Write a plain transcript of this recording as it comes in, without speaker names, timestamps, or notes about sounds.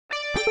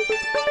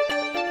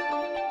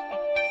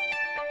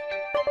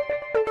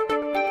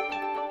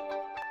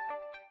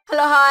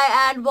Hello,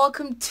 hi, and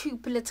welcome to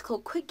Political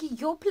Quickie,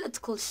 your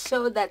political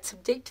show that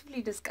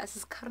subjectively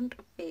discusses current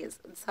affairs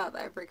in South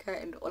Africa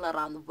and all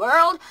around the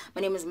world. My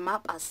name is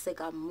Mapa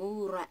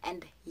Segamura,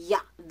 and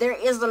yeah, there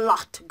is a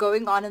lot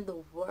going on in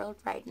the world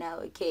right now,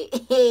 okay?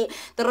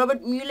 The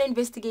Robert Mueller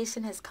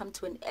investigation has come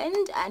to an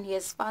end, and he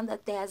has found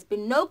that there has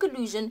been no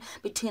collusion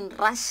between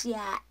Russia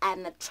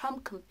and the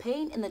Trump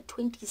campaign in the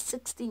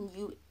 2016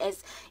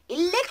 U.S.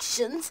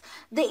 elections.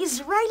 The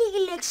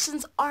Israeli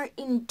elections are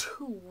in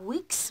 2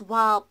 weeks,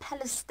 while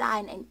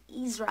Palestine and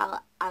Israel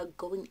are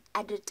going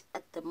at it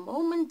at the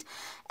moment.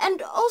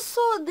 And also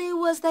there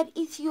was that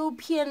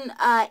Ethiopian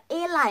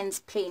Airlines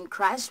plane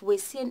crash where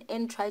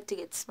CNN tried to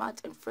get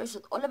smart and fresh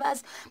with all of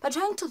us by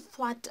trying to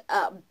thwart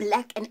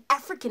black and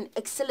African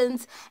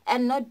excellence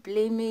and not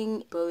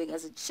blaming Boeing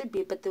as it should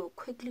be, but they were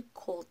quickly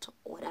called to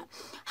order.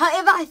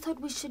 However, I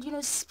thought we should,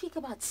 speak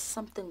about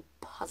something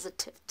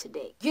positive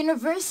today.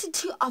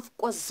 University of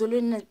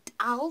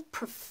KwaZulu-Natal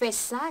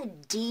professor,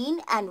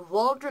 dean, and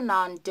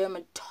world-renowned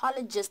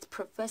dermatologist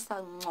Professor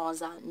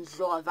Nxoza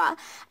Ndlovu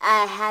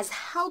has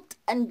helped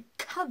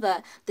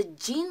uncover the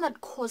gene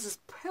that causes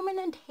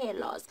permanent hair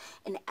loss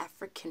in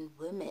African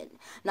women.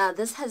 Now,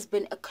 this has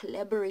been a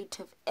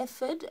collaborative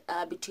effort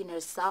between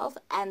herself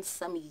and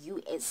some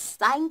US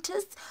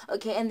scientists,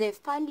 okay, and they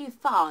finally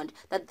found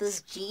that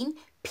this gene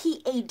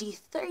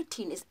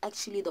PAD13 is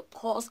actually the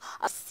cause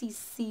of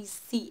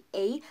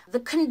CCCA. The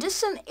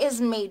condition is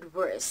made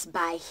worse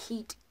by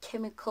heat,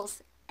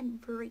 chemicals,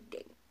 and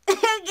breeding.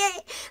 Okay,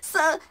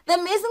 so the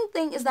amazing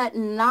thing is that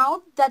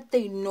now that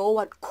they know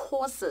what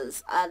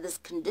causes this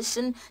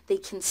condition, they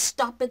can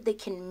stop it, they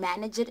can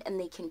manage it, and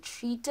they can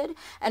treat it.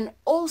 And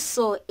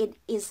also it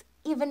is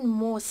even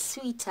more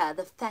sweeter,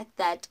 the fact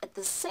that at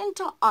the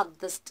center of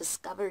this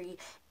discovery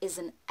is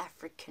an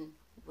African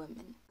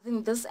woman. I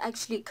think this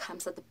actually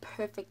comes at the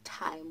perfect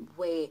time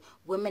where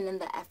women in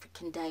the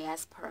African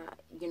diaspora,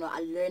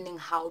 are learning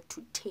how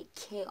to take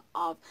care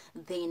of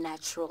their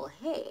natural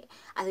hair.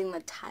 I think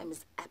the time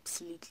is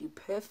absolutely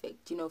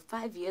perfect.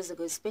 5 years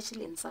ago,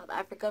 especially in South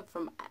Africa,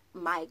 from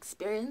my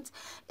experience,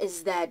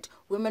 is that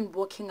women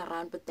walking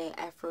around with their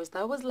afros,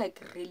 that was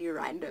like really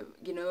random,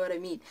 you know what I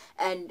mean?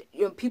 And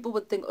people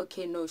would think,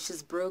 okay, no,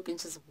 she's broke and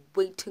she's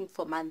waiting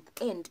for month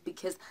end,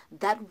 because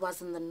that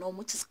wasn't the norm,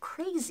 which is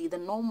crazy. The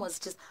norm was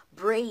just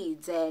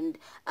braids and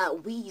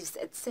weaves,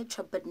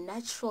 etc. But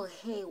natural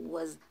hair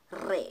was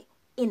rare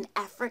in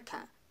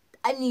Africa.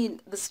 I mean,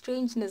 the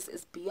strangeness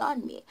is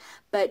beyond me.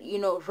 But,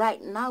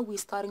 right now we're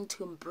starting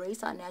to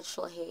embrace our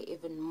natural hair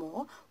even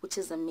more, which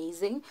is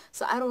amazing.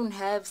 So I don't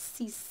have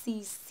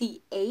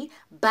CCCA,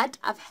 but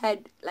I've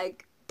had,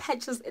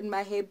 patches in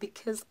my hair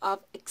because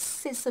of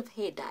excessive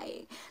hair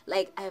dyeing.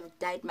 Like, I've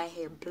dyed my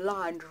hair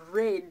blonde,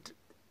 red,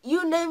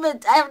 you name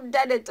it, I've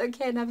done it,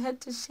 okay? And I've had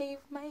to shave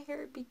my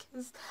hair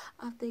because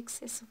of the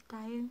excessive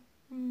dyeing.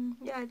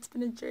 Yeah, it's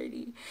been a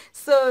journey.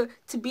 So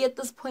to be at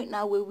this point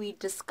now where we're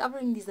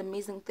discovering these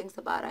amazing things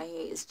about our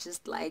hair is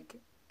just like,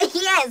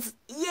 yes,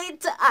 yay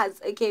to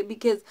us, okay?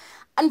 Because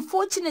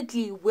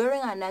unfortunately,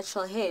 wearing our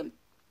natural hair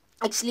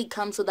actually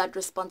comes with that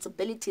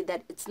responsibility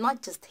that it's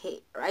not just hair,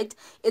 right?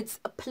 It's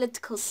a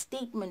political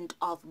statement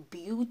of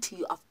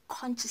beauty, of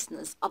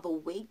consciousness, of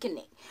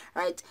awakening,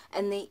 right?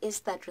 And there is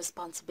that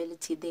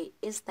responsibility, there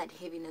is that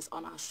heaviness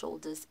on our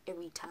shoulders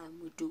every time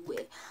we do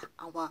wear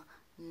our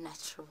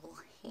natural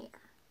hair.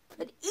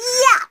 But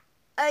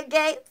yeah,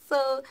 okay,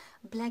 so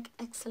black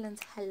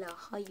excellence, hello,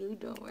 how you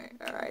doing?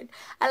 All right,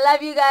 I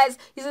love you guys.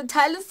 Use your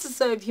talents to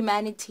serve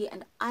humanity,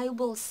 and I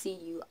will see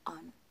you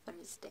on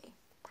Thursday.